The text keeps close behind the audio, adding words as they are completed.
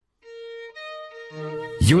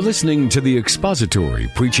You're listening to the expository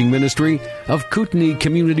preaching ministry of Kootenai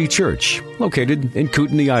Community Church, located in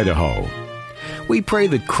Kootenai, Idaho. We pray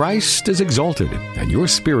that Christ is exalted and your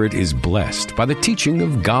spirit is blessed by the teaching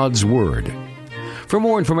of God's Word. For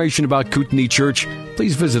more information about Kootenai Church,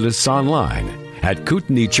 please visit us online at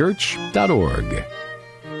kootenaichurch.org.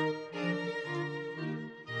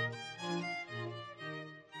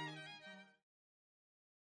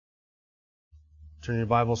 Turn your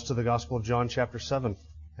Bibles to the Gospel of John, chapter 7.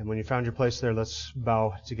 And when you found your place there, let's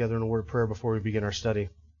bow together in a word of prayer before we begin our study.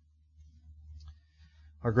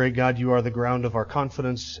 Our great God, you are the ground of our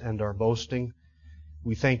confidence and our boasting.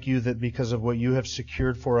 We thank you that because of what you have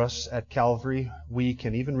secured for us at Calvary, we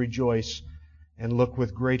can even rejoice and look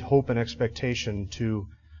with great hope and expectation to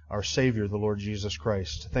our Savior, the Lord Jesus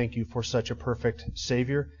Christ. Thank you for such a perfect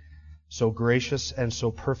Savior, so gracious and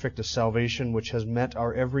so perfect a salvation which has met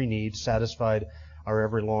our every need, satisfied our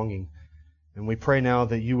every longing. And we pray now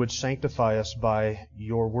that you would sanctify us by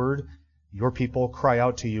your word. Your people cry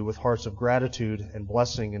out to you with hearts of gratitude and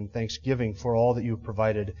blessing and thanksgiving for all that you have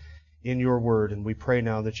provided in your word. And we pray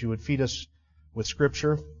now that you would feed us with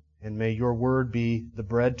Scripture, and may your word be the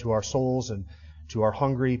bread to our souls and to our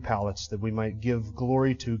hungry palates, that we might give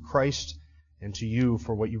glory to Christ and to you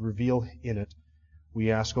for what you reveal in it.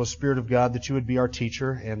 We ask, O Spirit of God, that you would be our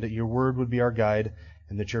teacher and that your word would be our guide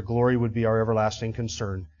and that your glory would be our everlasting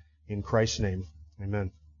concern. In Christ's name,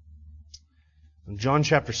 amen. In John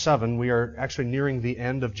chapter 7, we are actually nearing the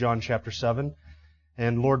end of John chapter 7.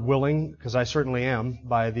 And Lord willing, because I certainly am,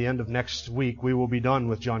 by the end of next week, we will be done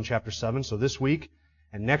with John chapter 7. So this week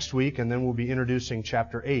and next week, and then we'll be introducing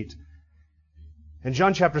chapter 8. In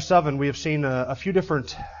John chapter 7, we have seen a few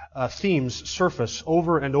different themes surface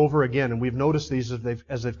over and over again, and we've noticed these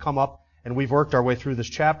as they've come up, and we've worked our way through this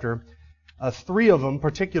chapter. Three of them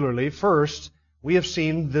particularly. First, we have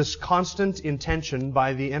seen this constant intention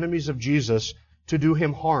by the enemies of Jesus to do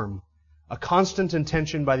him harm. A constant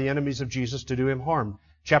intention by the enemies of Jesus to do him harm.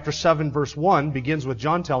 Chapter 7, verse 1 begins with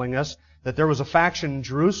John telling us that there was a faction in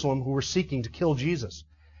Jerusalem who were seeking to kill Jesus.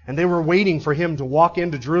 And they were waiting for him to walk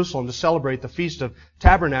into Jerusalem to celebrate the Feast of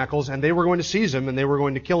Tabernacles, and they were going to seize him and they were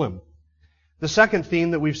going to kill him. The second theme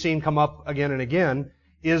that we've seen come up again and again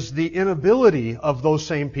is the inability of those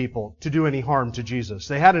same people to do any harm to Jesus.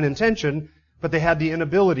 They had an intention, but they had the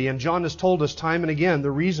inability. And John has told us time and again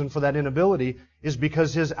the reason for that inability is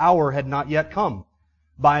because his hour had not yet come.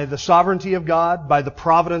 By the sovereignty of God, by the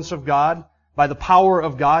providence of God, by the power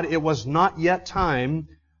of God, it was not yet time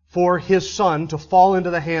for his Son to fall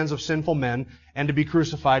into the hands of sinful men and to be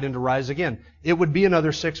crucified and to rise again. It would be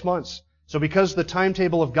another 6 months. So because the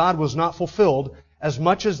timetable of God was not fulfilled, as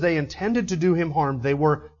much as they intended to do him harm, they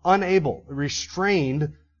were unable,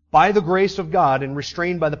 restrained by the grace of God and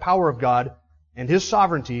restrained by the power of God and his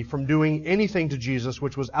sovereignty from doing anything to Jesus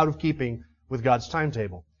which was out of keeping with God's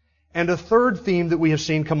timetable. And a third theme that we have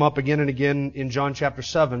seen come up again and again in John chapter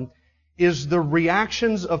 7 is the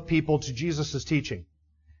reactions of people to Jesus' teaching.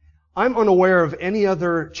 I'm unaware of any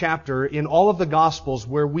other chapter in all of the Gospels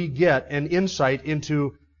where we get an insight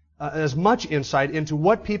into, as much insight into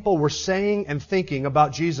what people were saying and thinking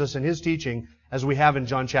about Jesus and his teaching as we have in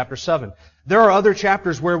John chapter 7. There are other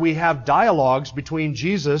chapters where we have dialogues between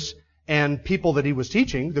Jesus and people that he was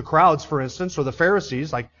teaching, the crowds, for instance, or the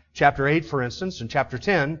Pharisees, like chapter 8, for instance, and chapter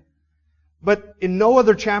 10. But in no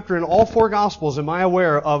other chapter in all four Gospels am I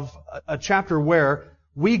aware of a chapter where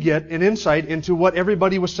we get an insight into what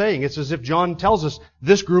everybody was saying. It's as if John tells us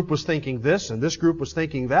this group was thinking this, and this group was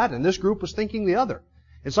thinking that, and this group was thinking the other.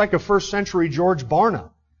 It's like a first century George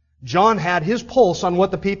Barna. John had his pulse on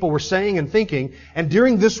what the people were saying and thinking, and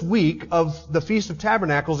during this week of the Feast of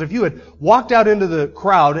Tabernacles, if you had walked out into the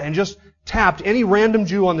crowd and just tapped any random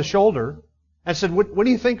Jew on the shoulder and said, what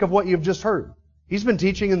do you think of what you've just heard? He's been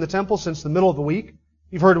teaching in the temple since the middle of the week.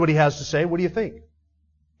 You've heard what he has to say. What do you think?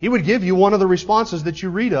 He would give you one of the responses that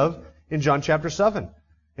you read of in John chapter 7.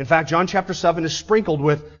 In fact, John chapter 7 is sprinkled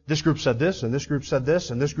with, this group said this, and this group said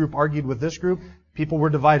this, and this group argued with this group. People were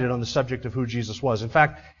divided on the subject of who Jesus was. In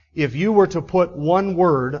fact, if you were to put one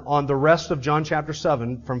word on the rest of John chapter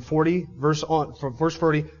 7 from verse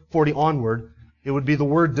 40 onward, it would be the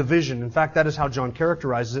word division. In fact, that is how John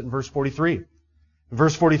characterizes it in verse 43. In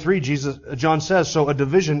verse 43, John says, so a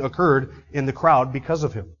division occurred in the crowd because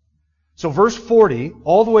of him. So verse 40,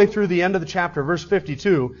 all the way through the end of the chapter, verse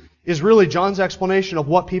 52, is really John's explanation of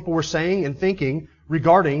what people were saying and thinking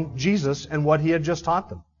regarding Jesus and what he had just taught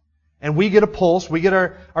them. And we get a pulse, we get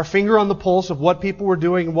our finger on the pulse of what people were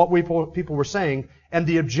doing and what people were saying, and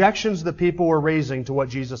the objections that people were raising to what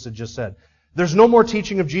Jesus had just said. There's no more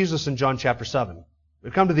teaching of Jesus in John chapter 7.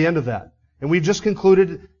 We've come to the end of that. And we've just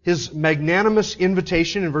concluded His magnanimous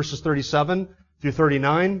invitation in verses 37 through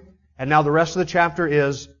 39. And now the rest of the chapter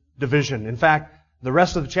is division. In fact, the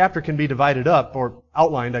rest of the chapter can be divided up, or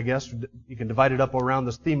outlined, I guess. You can divide it up around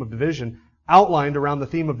this theme of division. Outlined around the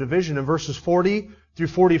theme of division. In verses 40 through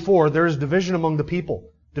 44, there is division among the people.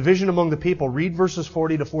 Division among the people. Read verses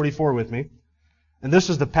 40 to 44 with me. And this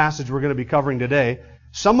is the passage we're going to be covering today.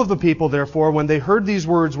 Some of the people, therefore, when they heard these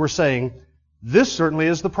words, were saying, "This certainly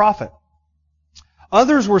is the prophet."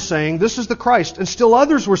 Others were saying, "This is the Christ." And still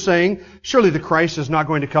others were saying, "Surely the Christ is not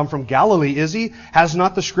going to come from Galilee, is He? Has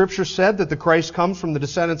not the Scripture said that the Christ comes from the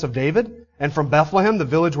descendants of David and from Bethlehem, the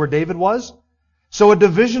village where David was?" So a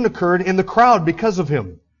division occurred in the crowd because of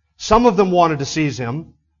Him. Some of them wanted to seize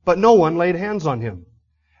Him, but no one laid hands on Him.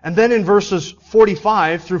 And then in verses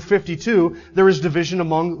 45 through 52, there is division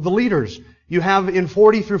among the leaders. You have in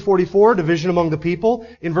 40 through 44, division among the people.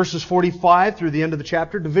 In verses 45 through the end of the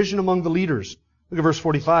chapter, division among the leaders. Look at verse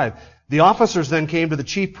 45. The officers then came to the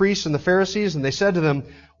chief priests and the Pharisees, and they said to them,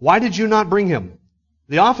 "Why did you not bring him?"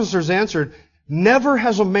 The officers answered, "Never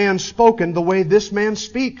has a man spoken the way this man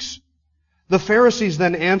speaks." The Pharisees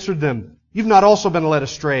then answered them, "You've not also been led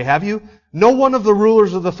astray, have you? No one of the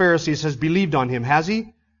rulers of the Pharisees has believed on him, has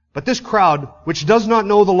he? But this crowd, which does not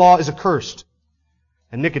know the law, is accursed."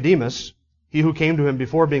 And Nicodemus, he who came to him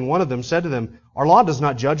before being one of them, said to them, "Our law does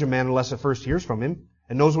not judge a man unless it first hears from him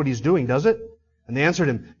and knows what he's doing, does it?" And they answered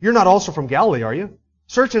him, "You're not also from Galilee, are you?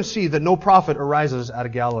 Search and see that no prophet arises out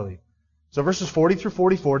of Galilee." So verses 40 through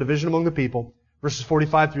 44, division among the people. Verses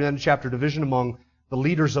 45 through the end of the chapter, division among the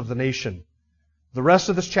leaders of the nation. The rest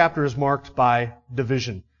of this chapter is marked by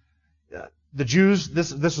division. The Jews,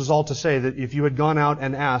 this is all to say that if you had gone out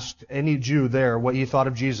and asked any Jew there what he thought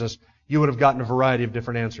of Jesus, you would have gotten a variety of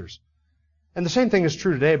different answers. And the same thing is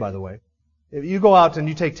true today, by the way. If you go out and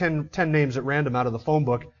you take 10 names at random out of the phone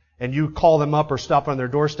book, and you call them up or stop on their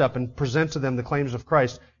doorstep and present to them the claims of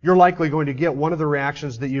Christ, you're likely going to get one of the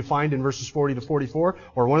reactions that you find in verses 40 to 44,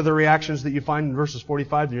 or one of the reactions that you find in verses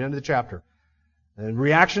 45 to the end of the chapter. And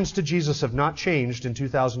reactions to Jesus have not changed in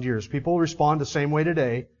 2,000 years. People respond the same way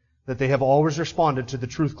today that they have always responded to the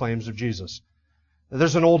truth claims of Jesus.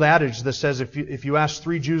 There's an old adage that says if you ask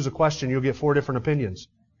 3 Jews a question, you'll get 4 different opinions.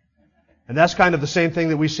 And that's kind of the same thing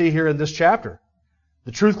that we see here in this chapter.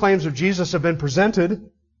 The truth claims of Jesus have been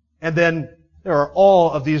presented, and then there are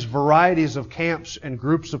all of these varieties of camps and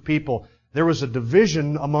groups of people. There was a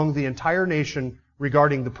division among the entire nation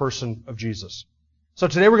regarding the person of Jesus. So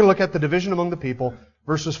today we're going to look at the division among the people,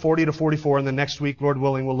 verses 40 to 44, and then next week, Lord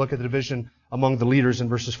willing, we'll look at the division among the leaders in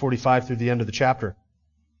verses 45 through the end of the chapter.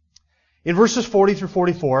 In verses 40 through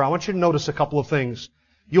 44, I want you to notice a couple of things.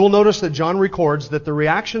 You will notice that John records that the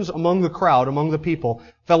reactions among the crowd, among the people,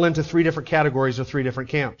 fell into 3 different categories or 3 different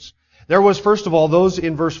camps. There was, first of all, those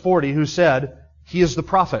in verse 40 who said, "He is the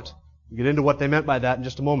prophet." We'll get into what they meant by that in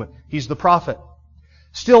just a moment. He's the prophet.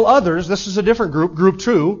 Still others, this is a different group, group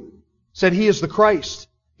 2, said he is the Christ.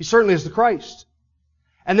 He certainly is the Christ.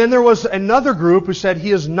 And then there was another group who said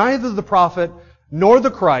he is neither the prophet nor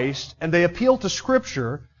the Christ, and they appealed to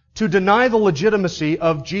Scripture to deny the legitimacy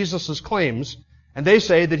of Jesus' claims, and they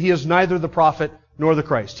say that he is neither the prophet nor the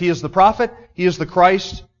Christ. He is the prophet, he is the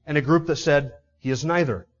Christ, and a group that said he is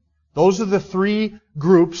neither. Those are the 3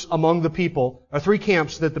 groups among the people, or 3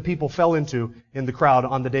 camps that the people fell into in the crowd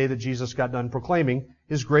on the day that Jesus got done proclaiming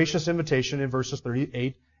His gracious invitation in verses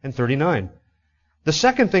 38 and 39. The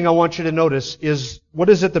second thing I want you to notice is what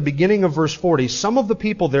is at the beginning of verse 40. Some of the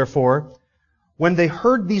people, therefore, when they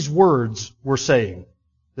heard these words, were saying,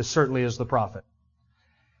 "This certainly is the prophet."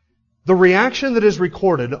 The reaction that is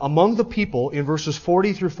recorded among the people in verses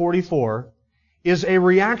 40 through 44 is a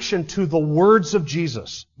reaction to the words of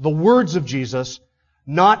Jesus. The words of Jesus,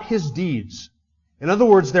 not His deeds. In other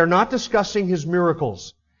words, they're not discussing His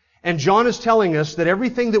miracles. And John is telling us that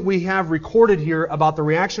everything that we have recorded here about the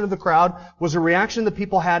reaction of the crowd was a reaction that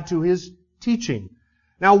people had to His teaching.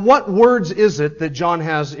 Now, what words is it that John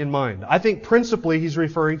has in mind? I think principally he's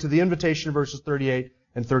referring to the invitation in verses 38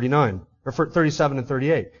 and 39, or 37 and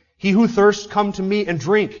 38. "He who thirsts, come to me and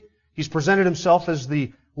drink." He's presented Himself as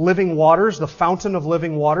the living waters, the fountain of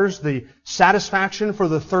living waters, the satisfaction for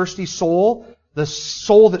the thirsty soul, the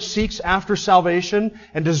soul that seeks after salvation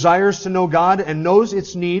and desires to know God and knows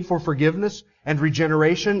its need for forgiveness and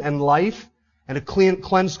regeneration and life and a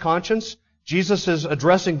cleansed conscience. Jesus is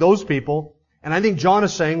addressing those people, and I think John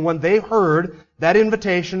is saying when they heard that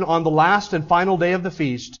invitation on the last and final day of the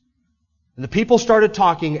feast, and the people started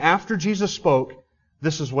talking after Jesus spoke,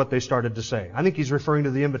 this is what they started to say. I think he's referring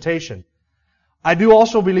to the invitation. I do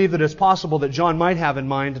also believe that it's possible that John might have in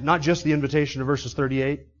mind not just the invitation of verse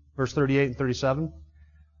 38 and 37,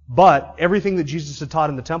 but everything that Jesus had taught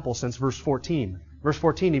in the temple since verse 14. Verse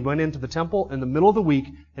 14, He went into the temple in the middle of the week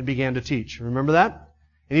and began to teach. Remember that?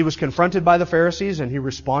 And He was confronted by the Pharisees, and He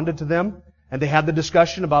responded to them. And they had the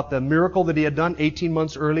discussion about the miracle that He had done 18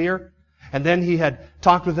 months earlier. And then He had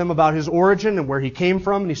talked with them about His origin and where He came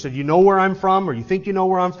from. And He said, you know where I'm from, or you think you know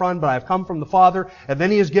where I'm from, but I've come from the Father. And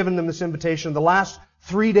then He has given them this invitation. The last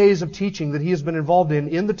 3 days of teaching that He has been involved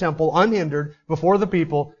in the temple, unhindered, before the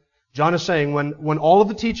people. John is saying, when all of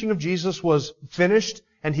the teaching of Jesus was finished,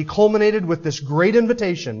 and He culminated with this great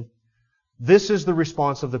invitation, this is the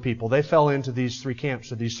response of the people. They fell into these three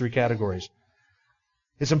camps, or these three categories.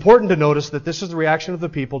 It's important to notice that this is the reaction of the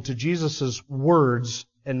people to Jesus' words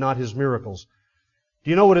and not His miracles.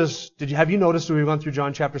 Do you know have you noticed when we went through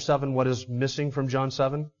John chapter 7 what is missing from John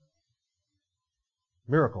 7?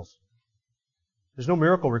 Miracles. There's no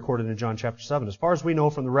miracle recorded in John chapter 7. As far as we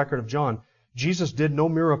know from the record of John, Jesus did no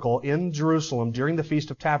miracle in Jerusalem during the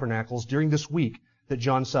Feast of Tabernacles during this week that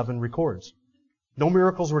John 7 records. No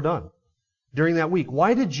miracles were done during that week.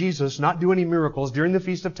 Why did Jesus not do any miracles during the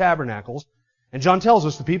Feast of Tabernacles? And John tells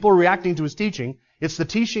us the people are reacting to His teaching. It's the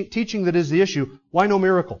teaching that is the issue. Why no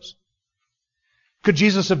miracles? Could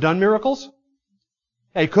Jesus have done miracles?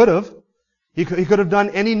 Yeah, He could have. He could have done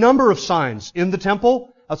any number of signs in the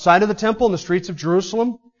temple, outside of the temple, in the streets of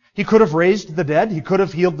Jerusalem. He could have raised the dead. He could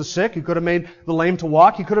have healed the sick. He could have made the lame to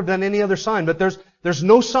walk. He could have done any other sign. But there's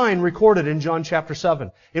no sign recorded in John chapter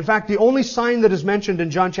 7. In fact, the only sign that is mentioned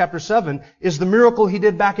in John chapter 7 is the miracle He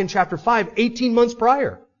did back in chapter 5, 18 months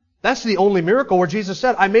prior. That's the only miracle where Jesus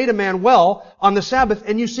said, I made a man well on the Sabbath,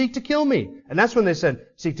 and you seek to kill me. And that's when they said,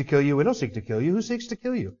 seek to kill you. We don't seek to kill you. Who seeks to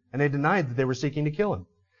kill you? And they denied that they were seeking to kill Him.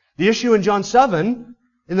 The issue in John 7,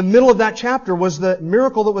 in the middle of that chapter, was the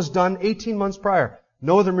miracle that was done 18 months prior.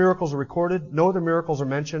 No other miracles are recorded. No other miracles are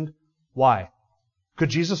mentioned. Why? Could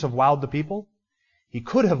Jesus have wowed the people? He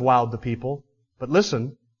could have wowed the people. But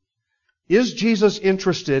listen, is Jesus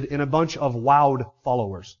interested in a bunch of wowed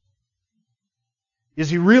followers? Is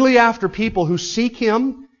He really after people who seek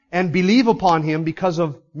Him and believe upon Him because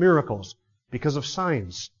of miracles, because of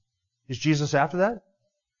signs? Is Jesus after that?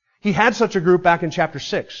 He had such a group back in chapter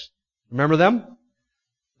 6. Remember them?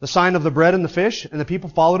 The sign of the bread and the fish, and the people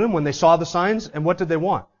followed Him when they saw the signs, and what did they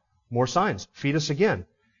want? More signs. Feed us again.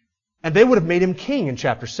 And they would have made Him king in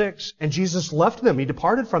chapter 6, and Jesus left them. He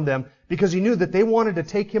departed from them because He knew that they wanted to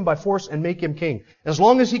take Him by force and make Him king. As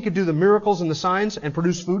long as He could do the miracles and the signs and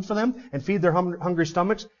produce food for them and feed their hungry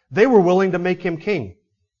stomachs, they were willing to make Him king.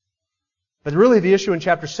 But really the issue in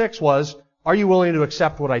chapter 6 was, are you willing to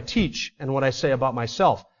accept what I teach and what I say about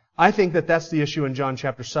myself? I think that that's the issue in John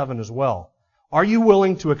chapter 7 as well. Are you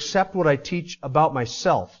willing to accept what I teach about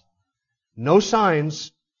myself? No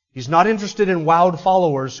signs. He's not interested in wowed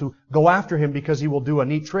followers who go after Him because He will do a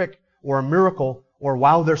neat trick or a miracle or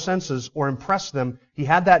wow their senses or impress them. He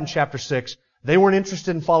had that in chapter 6. They weren't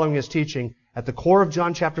interested in following His teaching. At the core of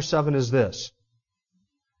John chapter 7 is this.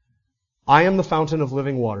 I am the fountain of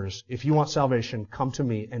living waters. If you want salvation, come to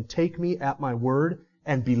me and take me at my word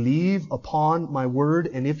and believe upon my word.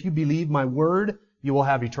 And if you believe my word, you will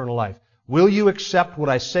have eternal life. Will you accept what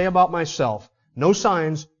I say about myself? No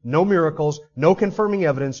signs, no miracles, no confirming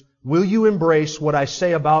evidence. Will you embrace what I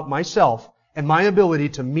say about myself and my ability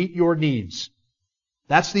to meet your needs?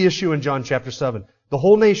 That's the issue in John chapter 7. The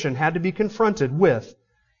whole nation had to be confronted with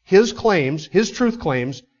His claims, His truth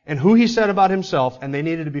claims, and who He said about Himself, and they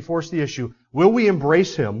needed to be forced the issue. Will we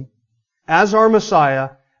embrace Him as our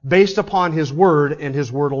Messiah based upon His Word and His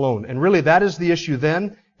Word alone? And really that is the issue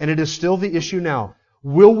then, and it is still the issue now.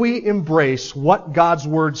 Will we embrace what God's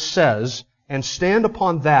Word says and stand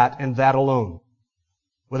upon that and that alone?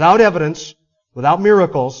 Without evidence, without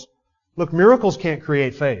miracles. Look, miracles can't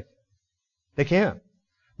create faith. They can't.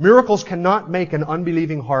 Miracles cannot make an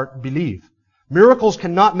unbelieving heart believe. Miracles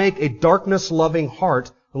cannot make a darkness-loving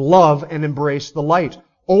heart love and embrace the light.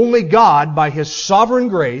 Only God, by His sovereign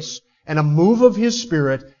grace and a move of His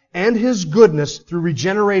Spirit and His goodness through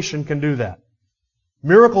regeneration, can do that.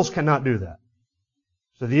 Miracles cannot do that.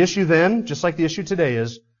 So the issue then, just like the issue today,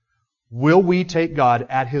 is, will we take God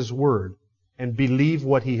at His word and believe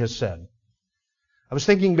what He has said? I was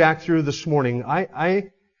thinking back through this morning.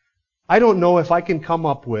 I don't know if I can come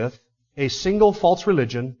up with a single false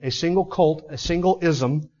religion, a single cult, a single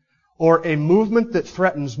ism, or a movement that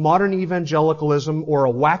threatens modern evangelicalism, or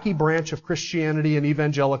a wacky branch of Christianity and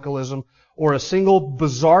evangelicalism, or a single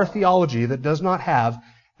bizarre theology that does not have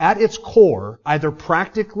at its core, either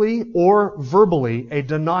practically or verbally, a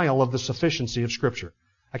denial of the sufficiency of Scripture.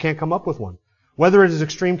 I can't come up with one. Whether it is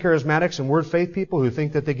extreme charismatics and word faith people who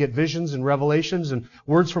think that they get visions and revelations and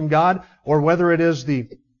words from God, or whether it is the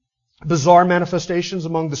bizarre manifestations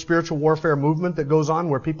among the spiritual warfare movement that goes on,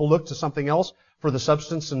 where people look to something else for the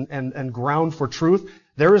substance and ground for truth.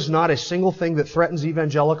 There is not a single thing that threatens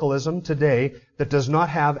evangelicalism today that does not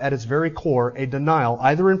have at its very core a denial,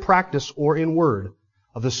 either in practice or in word,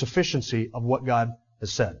 of the sufficiency of what God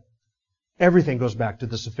has said. Everything goes back to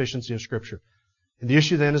the sufficiency of Scripture. And the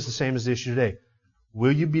issue then is the same as the issue today.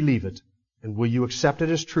 Will you believe it, and will you accept it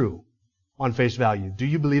as true on face value? Do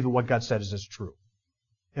you believe that what God said is true?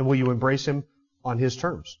 And will you embrace Him on His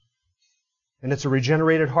terms? And it's a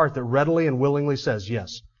regenerated heart that readily and willingly says,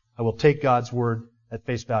 yes, I will take God's Word at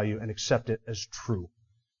face value and accept it as true.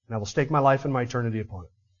 And I will stake my life and my eternity upon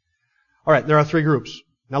it. All right, there are three groups.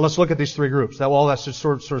 Now let's look at these three groups. That's just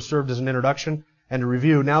sort of served as an introduction and a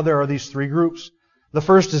review. Now there are these three groups. The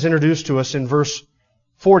first is introduced to us in verse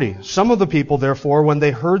 40. Some of the people, therefore, when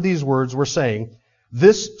they heard these words, were saying,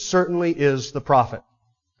 this certainly is the prophet.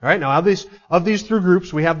 All right, now of these three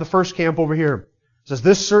groups, we have the first camp over here. It says,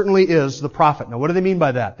 this certainly is the prophet. Now what do they mean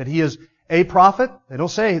by that? That he is a prophet? They don't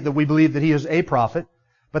say that we believe that he is a prophet,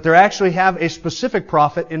 but they actually have a specific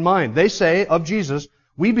prophet in mind. They say of Jesus,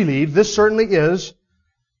 we believe this certainly is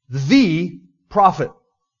the prophet.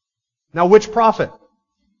 Now which prophet?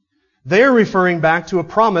 They are referring back to a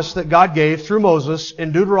promise that God gave through Moses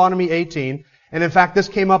in Deuteronomy 18. And in fact, this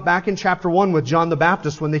came up back in chapter 1 with John the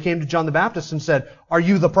Baptist when they came to John the Baptist and said, are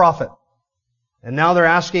you the prophet? And now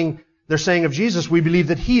they're saying of Jesus, we believe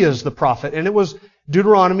that He is the prophet. And it was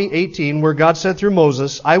Deuteronomy 18 where God said through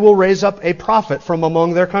Moses, I will raise up a prophet from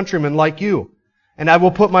among their countrymen like you. And I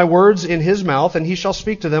will put my words in his mouth, and he shall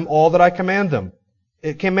speak to them all that I command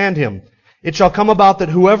him. It shall come about that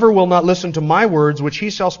whoever will not listen to my words, which he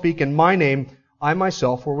shall speak in my name, I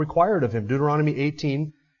myself will require it of him. Deuteronomy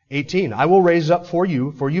 18:18. I will raise up for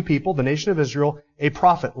you people, the nation of Israel, a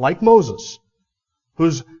prophet like Moses,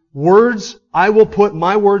 whose words I will put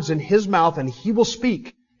my words in his mouth, and he will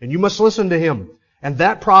speak, and you must listen to him. And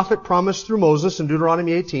that prophet promised through Moses in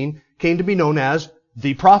Deuteronomy 18 came to be known as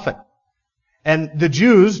the prophet. And the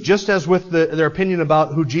Jews, just as with their opinion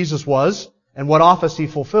about who Jesus was and what office he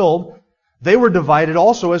fulfilled, they were divided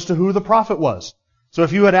also as to who the prophet was. So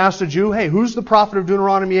if you had asked a Jew, hey, who's the prophet of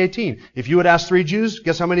Deuteronomy 18? If you had asked 3 Jews,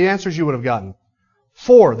 guess how many answers you would have gotten?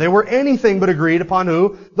 4. They were anything but agreed upon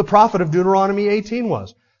who the prophet of Deuteronomy 18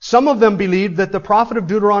 was. Some of them believed that the prophet of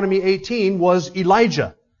Deuteronomy 18 was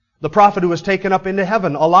Elijah, the prophet who was taken up into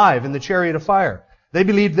heaven alive in the chariot of fire. They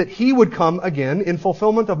believed that he would come again in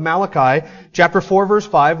fulfillment of Malachi chapter 4 verse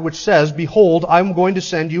 5, which says, behold, I am going to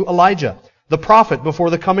send you Elijah, the prophet, before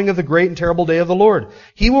the coming of the great and terrible day of the Lord.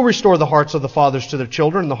 He will restore the hearts of the fathers to their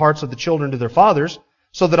children and the hearts of the children to their fathers,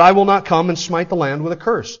 so that I will not come and smite the land with a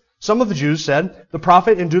curse. Some of the Jews said the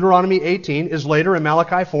prophet in Deuteronomy 18 is later in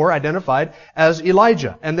Malachi 4 identified as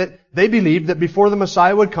Elijah, and that they believed that before the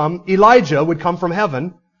Messiah would come, Elijah would come from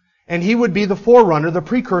heaven, and he would be the forerunner, the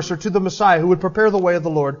precursor to the Messiah, who would prepare the way of the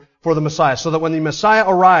Lord for the Messiah, so that when the Messiah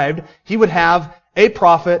arrived, he would have a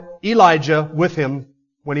prophet, Elijah, with him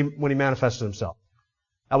when he manifested himself.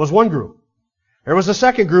 That was one group. There was a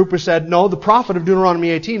second group who said, no, the prophet of Deuteronomy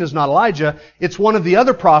 18 is not Elijah. It's one of the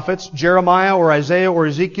other prophets, Jeremiah or Isaiah or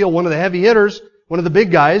Ezekiel, one of the heavy hitters, one of the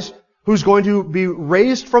big guys, who's going to be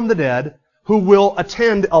raised from the dead, who will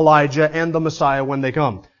attend Elijah and the Messiah when they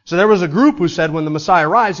come. So there was a group who said when the Messiah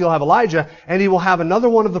arrives, he'll have Elijah, and he will have another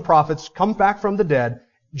one of the prophets come back from the dead,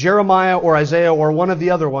 Jeremiah or Isaiah or one of the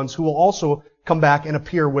other ones, who will also come back and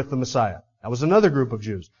appear with the Messiah. That was another group of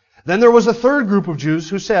Jews. Then there was a third group of Jews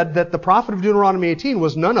who said that the prophet of Deuteronomy 18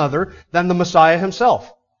 was none other than the Messiah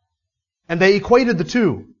himself. And they equated the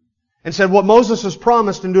two and said what Moses has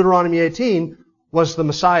promised in Deuteronomy 18 was the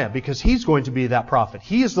Messiah, because he's going to be that prophet.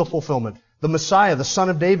 He is the fulfillment. The Messiah, the son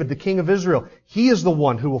of David, the king of Israel. He is the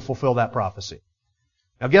one who will fulfill that prophecy.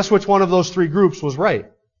 Now guess which one of those three groups was right?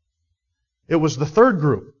 It was the third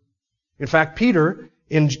group. In fact, Peter,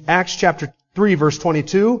 in Acts chapter 3, verse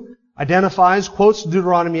 22, identifies, quotes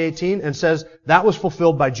Deuteronomy 18, and says that was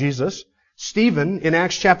fulfilled by Jesus. Stephen, in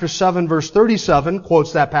Acts chapter 7, verse 37,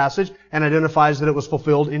 quotes that passage and identifies that it was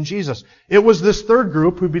fulfilled in Jesus. It was this third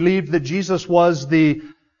group who believed that Jesus was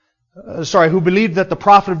who believed that the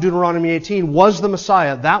prophet of Deuteronomy 18 was the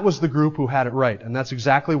Messiah. That was the group who had it right. And that's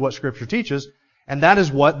exactly what Scripture teaches. And that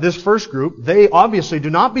is what this first group, they obviously do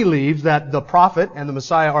not believe that the prophet and the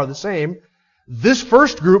Messiah are the same. This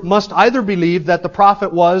first group must either believe that the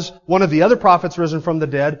prophet was one of the other prophets risen from the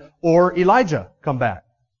dead or Elijah come back.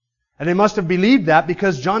 And they must have believed that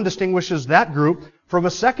because John distinguishes that group from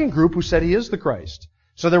a second group who said he is the Christ.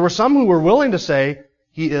 So there were some who were willing to say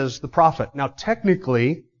he is the prophet. Now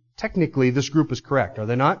technically, this group is correct, are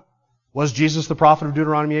they not? Was Jesus the prophet of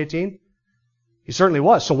Deuteronomy 18? He certainly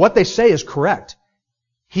was. So what they say is correct.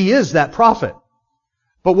 He is that prophet.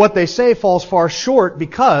 But what they say falls far short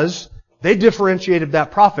because they differentiated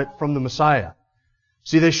that prophet from the Messiah.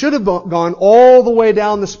 See, they should have gone all the way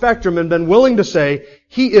down the spectrum and been willing to say,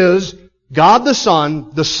 He is God the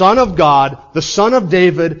Son of God, the Son of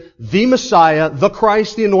David, the Messiah, the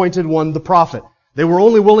Christ, the Anointed One, the prophet. They were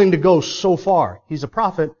only willing to go so far. He's a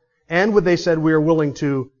prophet, and what they said, we are willing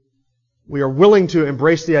to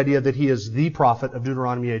embrace the idea that He is the prophet of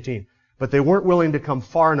Deuteronomy 18. But they weren't willing to come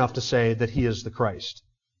far enough to say that He is the Christ.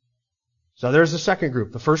 So there's the second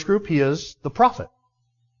group. The first group, He is the prophet.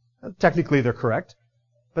 Technically they're correct,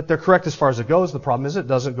 but they're correct as far as it goes. The problem is it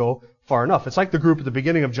doesn't go far enough. It's like the group at the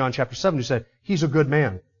beginning of John chapter 7 who said, He's a good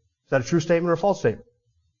man. Is that a true statement or a false statement?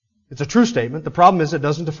 It's a true statement. The problem is it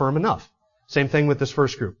doesn't affirm enough. Same thing with this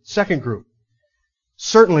first group. Second group.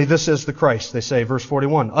 Certainly this is the Christ, they say, verse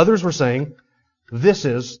 41. Others were saying, this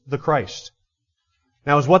is the Christ.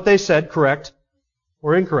 Now, is what they said correct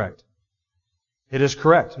or incorrect? It is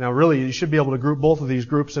correct. Now, really, you should be able to group both of these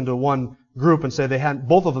groups into one group and say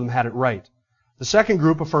both of them had it right. The second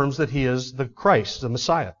group affirms that He is the Christ, the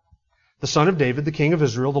Messiah, the Son of David, the King of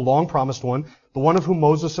Israel, the long-promised one, the one of whom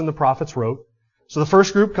Moses and the prophets wrote. So the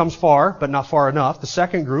first group comes far, but not far enough. The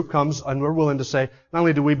second group comes, and we're willing to say, not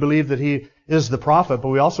only do we believe that He is the prophet, but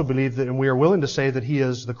we also believe that, and we are willing to say that He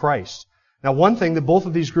is the Christ. Now, one thing that both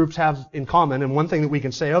of these groups have in common, and one thing that we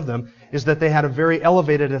can say of them, is that they had a very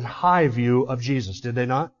elevated and high view of Jesus, did they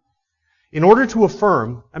not? In order to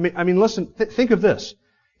affirm, listen, think of this.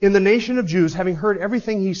 In the nation of Jews, having heard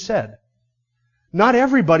everything He said, not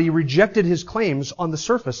everybody rejected His claims on the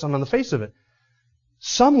surface and on the face of it.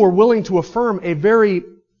 Some were willing to affirm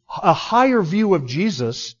a higher view of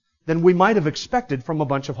Jesus than we might have expected from a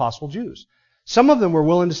bunch of hostile Jews. Some of them were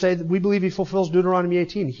willing to say that we believe He fulfills Deuteronomy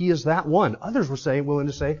 18. He is that one. Others were willing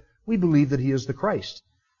to say, we believe that He is the Christ.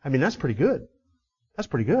 That's pretty good. That's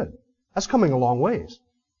pretty good. That's coming a long ways.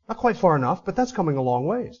 Not quite far enough, but that's coming a long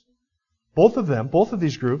ways. Both of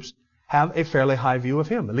these groups have a fairly high view of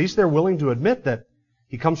Him. At least they're willing to admit that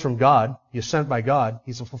He comes from God. He is sent by God.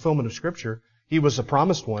 He's a fulfillment of Scripture. He was the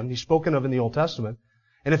promised one. He's spoken of in the Old Testament.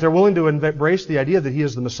 And if they're willing to embrace the idea that He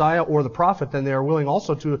is the Messiah or the prophet, then they are willing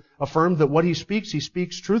also to affirm that what He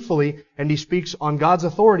speaks truthfully, and He speaks on God's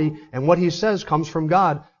authority, and what He says comes from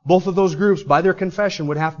God. Both of those groups, by their confession,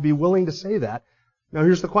 would have to be willing to say that. Now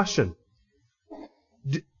here's the question.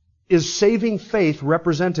 Is saving faith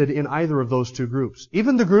represented in either of those two groups?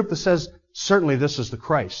 Even the group that says, certainly this is the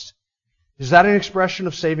Christ. Is that an expression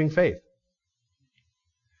of saving faith?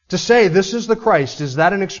 To say this is the Christ, is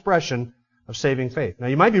that an expression of saving faith? Now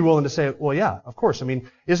you might be willing to say, well, yeah, of course.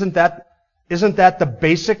 Isn't that the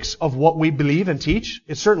basics of what we believe and teach?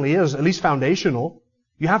 It certainly is, at least foundational.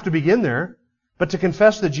 You have to begin there. But to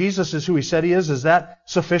confess that Jesus is who He said He is that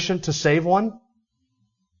sufficient to save one?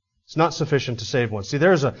 It's not sufficient to save one. See,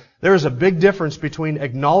 there is a big difference between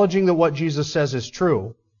acknowledging that what Jesus says is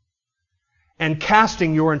true and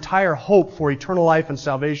casting your entire hope for eternal life and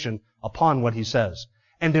salvation upon what He says,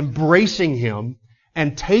 and embracing Him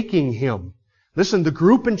and taking Him. Listen, the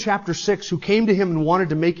group in chapter 6 who came to Him and wanted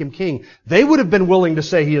to make Him king, they would have been willing to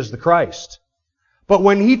say He is the Christ. But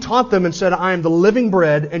when He taught them and said, I am the living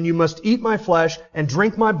bread, and you must eat my flesh and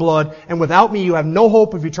drink my blood, and without me you have no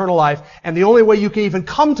hope of eternal life, and the only way you can even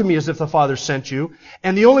come to me is if the Father sent you,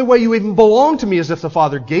 and the only way you even belong to me is if the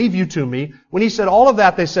Father gave you to me, when He said all of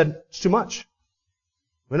that, they said, it's too much.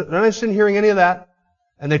 We're not interested in hearing any of that.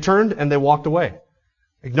 And they turned and they walked away.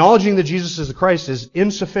 Acknowledging that Jesus is the Christ is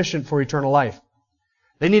insufficient for eternal life.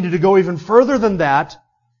 They needed to go even further than that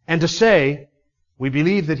and to say, we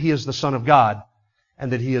believe that He is the Son of God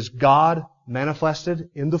and that He is God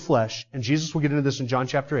manifested in the flesh. And Jesus will get into this in John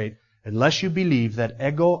chapter 8. Unless you believe that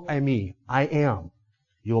ego eimi, I am,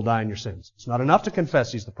 you will die in your sins. It's not enough to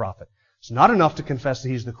confess He's the prophet. It's not enough to confess that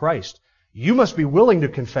He's the Christ. You must be willing to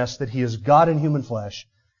confess that He is God in human flesh,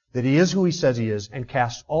 that He is who He says He is, and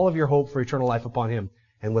cast all of your hope for eternal life upon Him.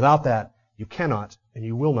 And without that, you cannot and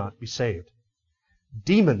you will not be saved.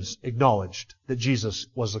 Demons acknowledged that Jesus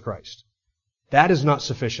was the Christ. That is not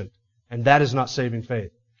sufficient, and that is not saving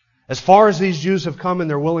faith. As far as these Jews have come in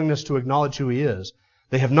their willingness to acknowledge who He is,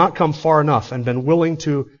 they have not come far enough and been willing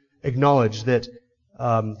to acknowledge that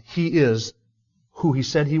He is who He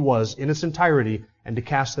said He was in its entirety, and to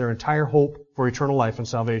cast their entire hope for eternal life and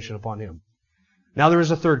salvation upon Him. Now there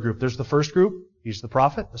is a third group. There's the first group. He's the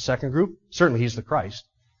prophet. The second group, certainly He's the Christ.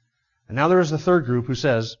 And now there is the third group who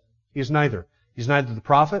says He is neither. He's neither the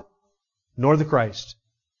prophet nor the Christ.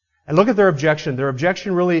 And look at their objection. Their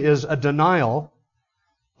objection really is a denial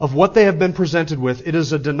of what they have been presented with. It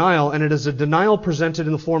is a denial, and it is a denial presented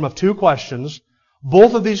in the form of two questions.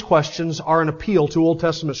 Both of these questions are an appeal to Old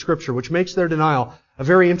Testament Scripture, which makes their denial a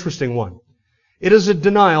very interesting one. It is a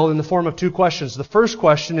denial in the form of two questions. The first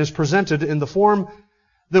question is presented in the form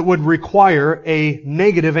that would require a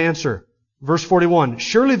negative answer. Verse 41,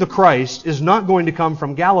 surely the Christ is not going to come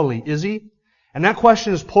from Galilee, is he? And that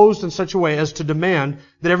question is posed in such a way as to demand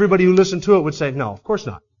that everybody who listened to it would say, no, of course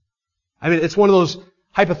not. I mean, it's one of those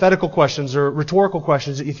hypothetical questions or rhetorical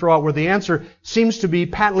questions that you throw out where the answer seems to be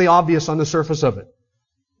patently obvious on the surface of it.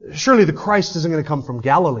 Surely the Christ isn't going to come from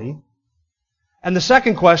Galilee. And the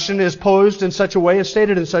second question is posed in such a way, is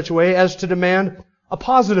stated in such a way as to demand a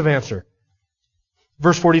positive answer.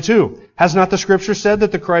 Verse 42, has not the Scripture said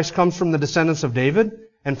that the Christ comes from the descendants of David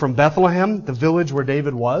and from Bethlehem, the village where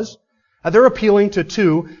David was? They're appealing to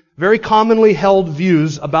two very commonly held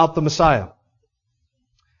views about the Messiah.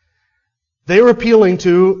 They are appealing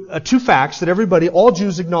to two facts that everybody, all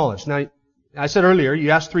Jews acknowledge. Now, I said earlier, you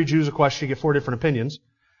ask 3 Jews a question, you get 4 different opinions.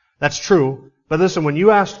 That's true. But listen, when you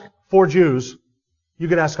ask 4 Jews, you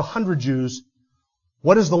could ask 100 Jews,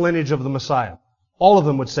 what is the lineage of the Messiah? All of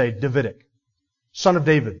them would say Davidic, son of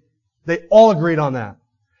David. They all agreed on that.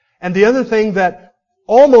 And the other thing that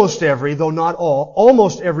almost every, though not all,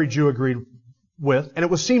 almost every Jew agreed with, and it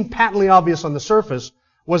was seen patently obvious on the surface,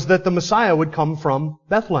 was that the Messiah would come from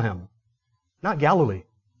Bethlehem, not Galilee.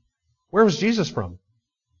 Where was Jesus from?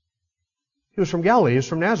 He was from Galilee. He was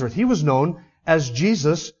from Nazareth. He was known as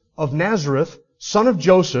Jesus of Nazareth, son of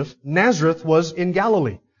Joseph. Nazareth was in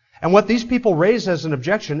Galilee. And what these people raise as an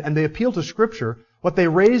objection, and they appeal to Scripture, what they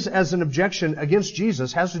raise as an objection against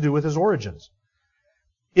Jesus has to do with His origins.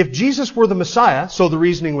 If Jesus were the Messiah, so the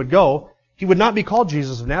reasoning would go, He would not be called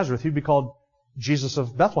Jesus of Nazareth. He would be called Jesus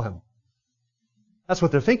of Bethlehem. That's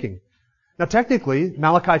what they're thinking. Now technically,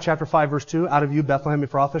 Malachi chapter 5 verse 2, out of you Bethlehem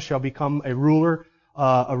Ephrathah shall become a ruler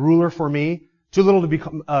for me, too little to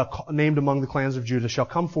become named among the clans of Judah, shall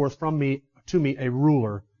come forth from me to me a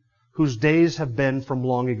ruler whose days have been from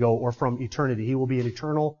long ago or from eternity. He will be an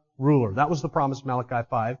eternal ruler. That was the promise of Malachi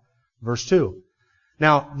 5 verse 2.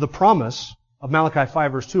 Now, the promise of Malachi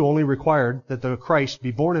 5 verse 2 only required that the Christ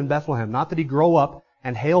be born in Bethlehem, not that He grow up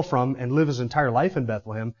and hail from and live His entire life in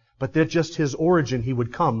Bethlehem, but that just His origin, He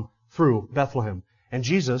would come through Bethlehem. And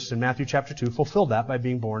Jesus, in Matthew chapter 2, fulfilled that by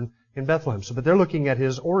being born in Bethlehem. But they're looking at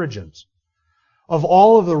His origins. Of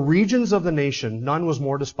all of the regions of the nation, none was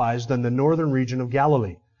more despised than the northern region of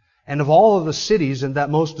Galilee. And of all of the cities in that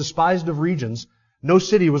most despised of regions, no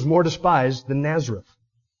city was more despised than Nazareth.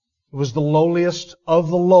 It was the lowliest of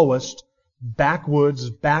the lowest, backwoods,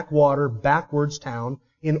 backwater, backwards town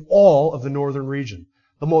in all of the northern region.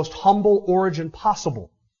 The most humble origin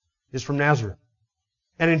possible is from Nazareth.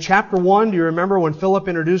 And in chapter 1, do you remember when Philip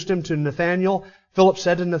introduced him to Nathanael? Philip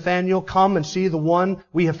said to Nathanael, come and see the one,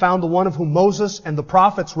 we have found the one of whom Moses and the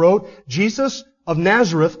prophets wrote, Jesus of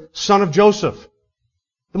Nazareth, son of Joseph.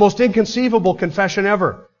 The most inconceivable confession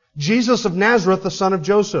ever. Jesus of Nazareth, the son of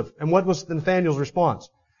Joseph. And what was Nathanael's response?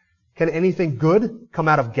 Can anything good come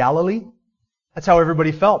out of Galilee? That's how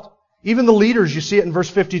everybody felt. Even the leaders, you see it in verse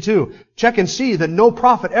 52. Check and see that no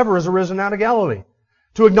prophet ever has arisen out of Galilee.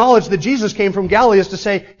 To acknowledge that Jesus came from Galilee is to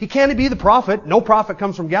say, He can't be the prophet. No prophet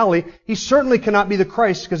comes from Galilee. He certainly cannot be the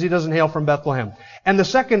Christ because He doesn't hail from Bethlehem. And the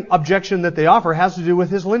second objection that they offer has to do with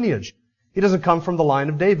His lineage. He doesn't come from the line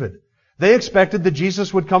of David. They expected that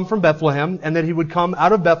Jesus would come from Bethlehem and that He would come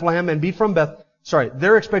out of Bethlehem and be from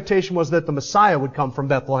their expectation was that the Messiah would come from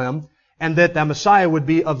Bethlehem and that Messiah would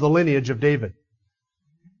be of the lineage of David.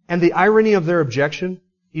 And the irony of their objection,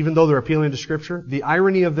 even though they're appealing to Scripture, the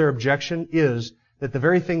irony of their objection is that the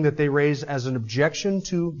very thing that they raise as an objection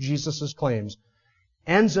to Jesus' claims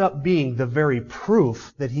ends up being the very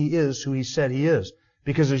proof that He is who He said He is.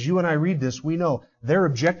 Because as you and I read this, we know they're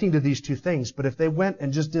objecting to these two things, but if they went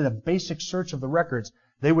and just did a basic search of the records,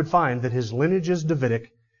 they would find that His lineage is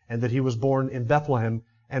Davidic and that He was born in Bethlehem,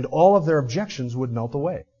 and all of their objections would melt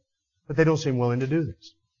away. But they don't seem willing to do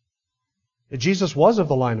this. Jesus was of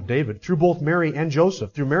the line of David through both Mary and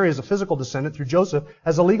Joseph. Through Mary as a physical descendant, through Joseph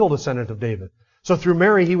as a legal descendant of David. So through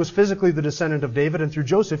Mary, He was physically the descendant of David, and through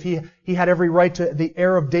Joseph, he had every right to the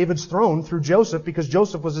heir of David's throne through Joseph because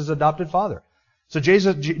Joseph was His adopted father. So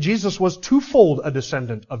Jesus was twofold a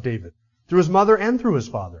descendant of David, through His mother and through His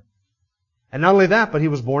father. And not only that, but He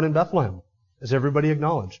was born in Bethlehem, as everybody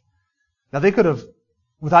acknowledged. Now they could have,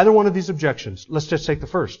 with either one of these objections, let's just take the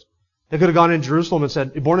first. They could have gone in Jerusalem and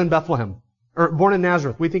said, born in Bethlehem, or born in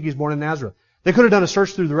Nazareth. We think He's born in Nazareth. They could have done a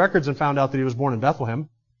search through the records and found out that He was born in Bethlehem,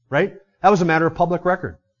 right? That was a matter of public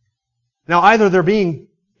record. Now either they're being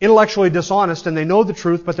intellectually dishonest and they know the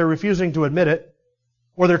truth, but they're refusing to admit it,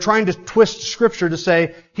 or they're trying to twist Scripture to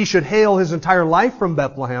say He should hail His entire life from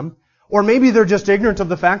Bethlehem, Or maybe they're just ignorant of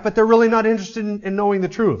the fact, but they're really not interested in knowing the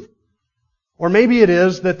truth. Or maybe it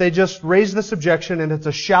is that they just raise this objection and it's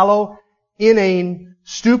a shallow, inane,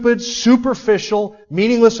 stupid, superficial,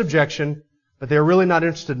 meaningless objection, but they're really not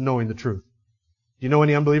interested in knowing the truth. Do you know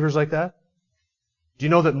any unbelievers like that? Do you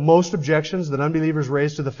know that most objections that unbelievers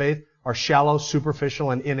raise to the faith are shallow,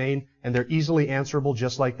 superficial, and inane, and they're easily answerable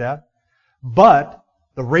just like that? But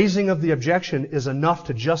the raising of the objection is enough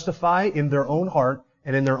to justify in their own heart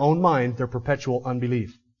and in their own mind their perpetual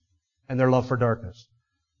unbelief and their love for darkness.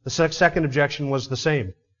 The second objection was the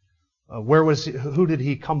same. Who did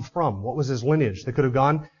he come from? What was his lineage? They could have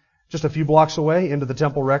gone just a few blocks away into the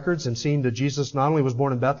temple records and seen that Jesus not only was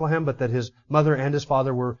born in Bethlehem, but that his mother and his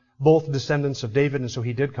father were both descendants of David, and so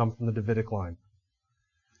he did come from the Davidic line.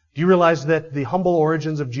 Do you realize that the humble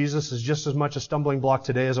origins of Jesus is just as much a stumbling block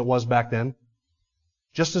today as it was back then?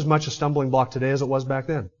 Just as much a stumbling block today as it was back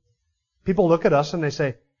then. People look at us and they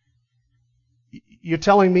say, you're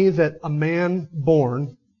telling me that a man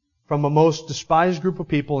born from a most despised group of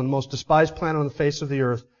people and the most despised planet on the face of the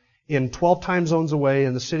earth in 12 time zones away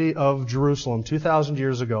in the city of Jerusalem 2,000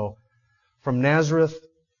 years ago from Nazareth,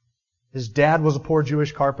 his dad was a poor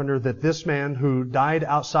Jewish carpenter, that this man who died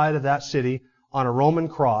outside of that city on a Roman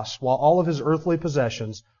cross while all of his earthly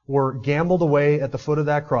possessions were gambled away at the foot of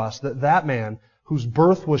that cross, that man whose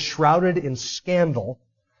birth was shrouded in scandal,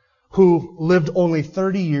 who lived only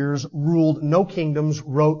 30 years, ruled no kingdoms,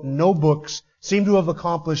 wrote no books, seemed to have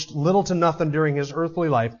accomplished little to nothing during his earthly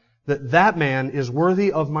life, that man is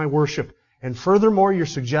worthy of my worship. And furthermore, you're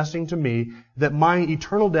suggesting to me that my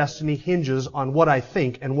eternal destiny hinges on what I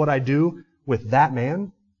think and what I do with that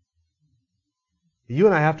man? You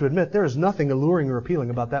and I have to admit, there is nothing alluring or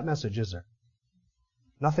appealing about that message, is there?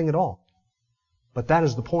 Nothing at all. But that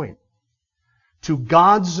is the point. To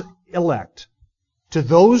God's elect, to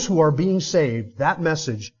those who are being saved, that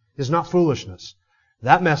message is not foolishness.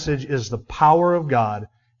 That message is the power of God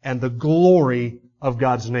and the glory of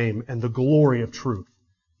God's name and the glory of truth.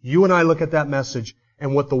 You and I look at that message,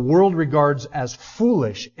 and what the world regards as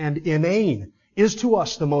foolish and inane is to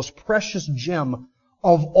us the most precious gem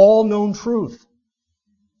of all known truth.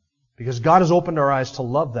 Because God has opened our eyes to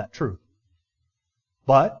love that truth.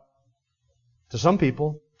 But, to some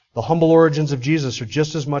people, the humble origins of Jesus are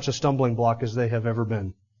just as much a stumbling block as they have ever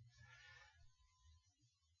been.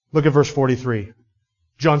 Look at verse 43.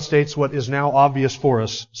 John states what is now obvious for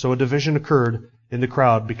us. So a division occurred in the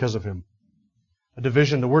crowd because of him. A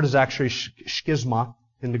division, the word is actually schisma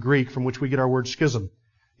in the Greek, from which we get our word schism.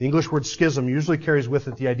 The English word schism usually carries with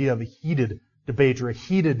it the idea of a heated debate or a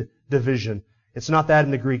heated division. It's not that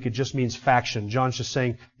in the Greek, it just means faction. John's just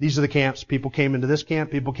saying, these are the camps. People came into this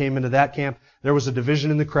camp, people came into that camp. There was a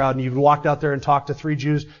division in the crowd, and you've walked out there and talked to 3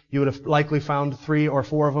 Jews, you would have likely found 3 or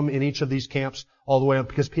 4 of them in each of these camps all the way up,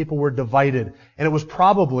 because people were divided. And it was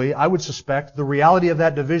probably, I would suspect, the reality of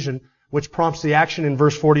that division which prompts the action in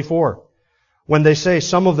verse 44. When they say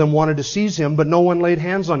some of them wanted to seize him, but no one laid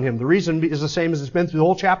hands on him. The reason is the same as it's been through the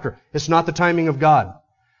whole chapter. It's not the timing of God.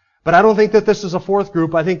 But I don't think that this is a fourth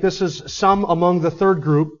group. I think this is some among the third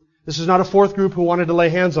group. This is not a fourth group who wanted to lay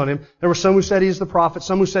hands on him. There were some who said he's the prophet,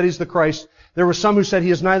 some who said he's the Christ. There were some who said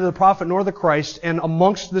he is neither the prophet nor the Christ. And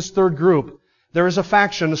amongst this third group, there is a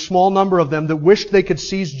faction, a small number of them, that wished they could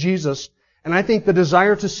seize Jesus. And I think the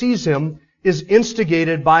desire to seize him is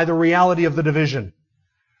instigated by the reality of the division.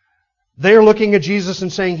 They are looking at Jesus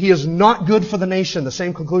and saying, he is not good for the nation. The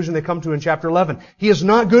same conclusion they come to in chapter 11. He is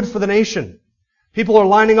not good for the nation. People are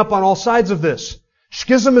lining up on all sides of this.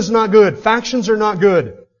 Schism is not good. Factions are not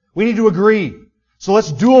good. We need to agree. So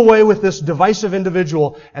let's do away with this divisive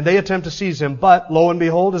individual, and they attempt to seize him. But, lo and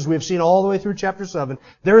behold, as we have seen all the way through chapter 7,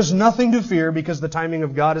 there is nothing to fear because the timing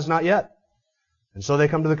of God is not yet. And so they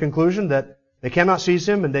come to the conclusion that they cannot seize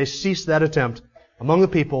him, and they cease that attempt. Among the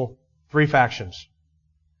people, 3 factions.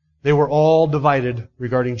 They were all divided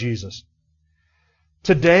regarding Jesus.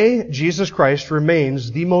 Today, Jesus Christ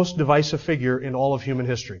remains the most divisive figure in all of human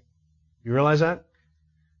history. You realize that?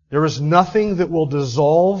 There is nothing that will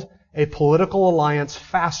dissolve a political alliance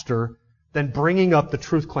faster than bringing up the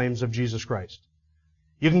truth claims of Jesus Christ.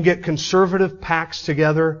 You can get conservative pacts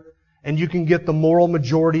together, and you can get the moral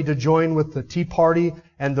majority to join with the Tea Party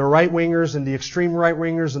and the right-wingers and the extreme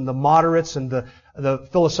right-wingers and the moderates and the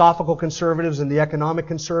philosophical conservatives and the economic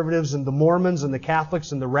conservatives and the Mormons and the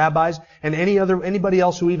Catholics and the rabbis and anybody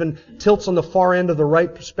else who even tilts on the far end of the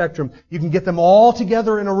right spectrum. You can get them all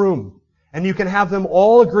together in a room, and you can have them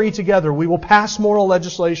all agree together. We will pass moral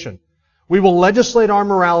legislation. We will legislate our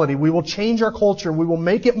morality. We will change our culture. We will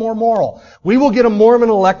make it more moral. We will get a Mormon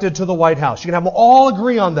elected to the White House. You can have them all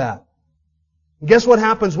agree on that. And guess what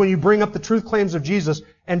happens when you bring up the truth claims of Jesus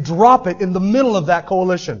and drop it in the middle of that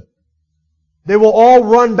coalition? They will all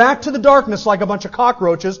run back to the darkness like a bunch of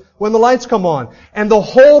cockroaches when the lights come on. And the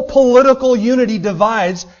whole political unity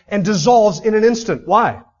divides and dissolves in an instant.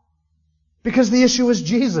 Why? Because the issue is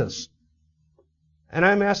Jesus. And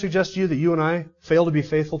I may suggest to you that you and I fail to be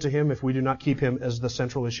faithful to Him if we do not keep Him as the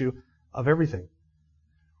central issue of everything.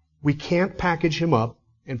 We can't package Him up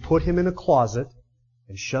and put Him in a closet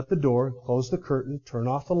and shut the door, close the curtain, turn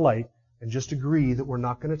off the light, and just agree that we're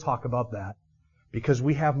not going to talk about that because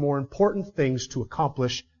we have more important things to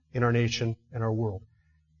accomplish in our nation and our world.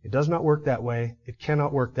 It does not work that way. It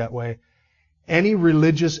cannot work that way. Any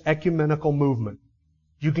religious ecumenical movement,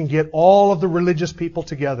 you can get all of the religious people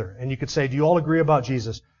together and you could say, do you all agree about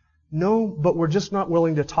Jesus? No, but we're just not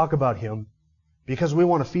willing to talk about Him because we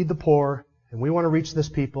want to feed the poor and we want to reach this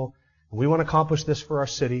people and we want to accomplish this for our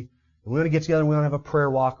city and we want to get together and we want to have a prayer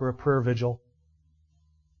walk or a prayer vigil.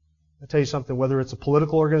 I'll tell you something, whether it's a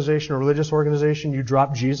political organization or religious organization, you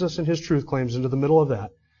drop Jesus and His truth claims into the middle of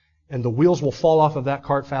that and the wheels will fall off of that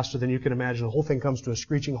cart faster than you can imagine. The whole thing comes to a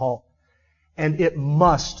screeching halt. And it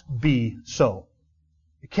must be so.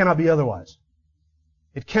 It cannot be otherwise.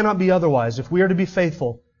 It cannot be otherwise. If we are to be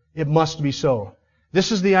faithful, it must be so.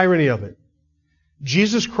 This is the irony of it.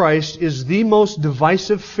 Jesus Christ is the most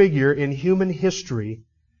divisive figure in human history,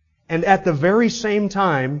 and at the very same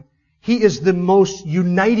time, He is the most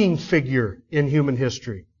uniting figure in human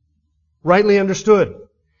history. Rightly understood.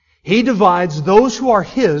 He divides those who are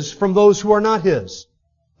His from those who are not His.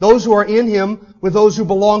 Those who are in Him with those who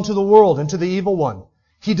belong to the world and to the evil one.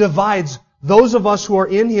 He divides those of us who are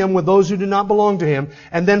in Him with those who do not belong to Him.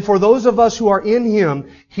 And then for those of us who are in Him,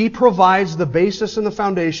 He provides the basis and the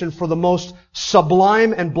foundation for the most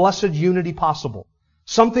sublime and blessed unity possible.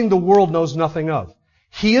 Something the world knows nothing of.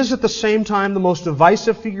 He is at the same time the most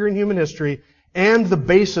divisive figure in human history and the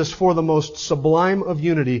basis for the most sublime of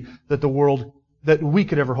unity that we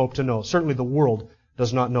could ever hope to know. Certainly the world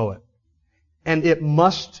does not know it. And it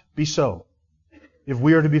must be so. If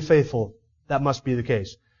we are to be faithful, that must be the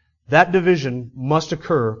case. That division must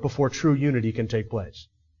occur before true unity can take place.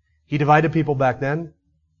 He divided people back then.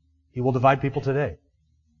 He will divide people today.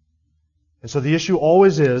 And so the issue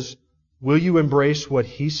always is, will you embrace what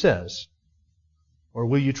He says? Or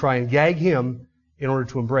will you try and gag Him in order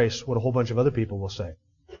to embrace what a whole bunch of other people will say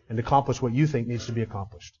and accomplish what you think needs to be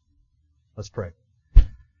accomplished? Let's pray.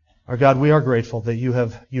 Our God, we are grateful that You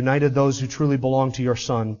have united those who truly belong to Your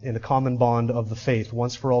Son in a common bond of the faith,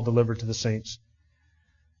 once for all delivered to the saints.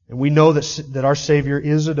 And we know that our Savior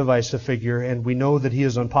is a divisive figure, and we know that He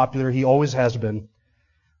is unpopular. He always has been.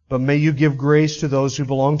 But may You give grace to those who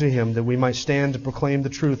belong to Him, that we might stand to proclaim the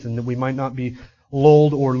truth, and that we might not be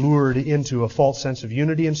lulled or lured into a false sense of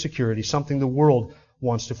unity and security, something the world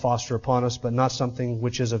wants to foster upon us, but not something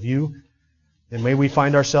which is of You. And may we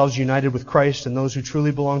find ourselves united with Christ and those who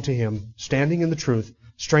truly belong to Him, standing in the truth,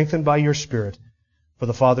 strengthened by Your Spirit. For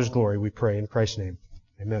the Father's glory, we pray in Christ's name.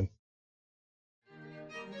 Amen.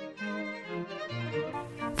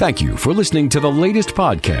 Thank you for listening to the latest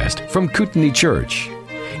podcast from Kootenai Church.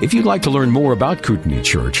 If you'd like to learn more about Kootenai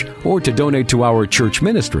Church or to donate to our church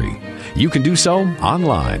ministry, you can do so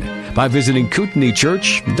online by visiting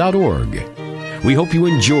kootenaichurch.org. We hope you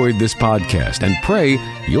enjoyed this podcast and pray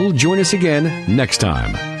you'll join us again next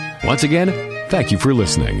time. Once again, thank you for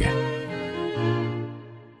listening.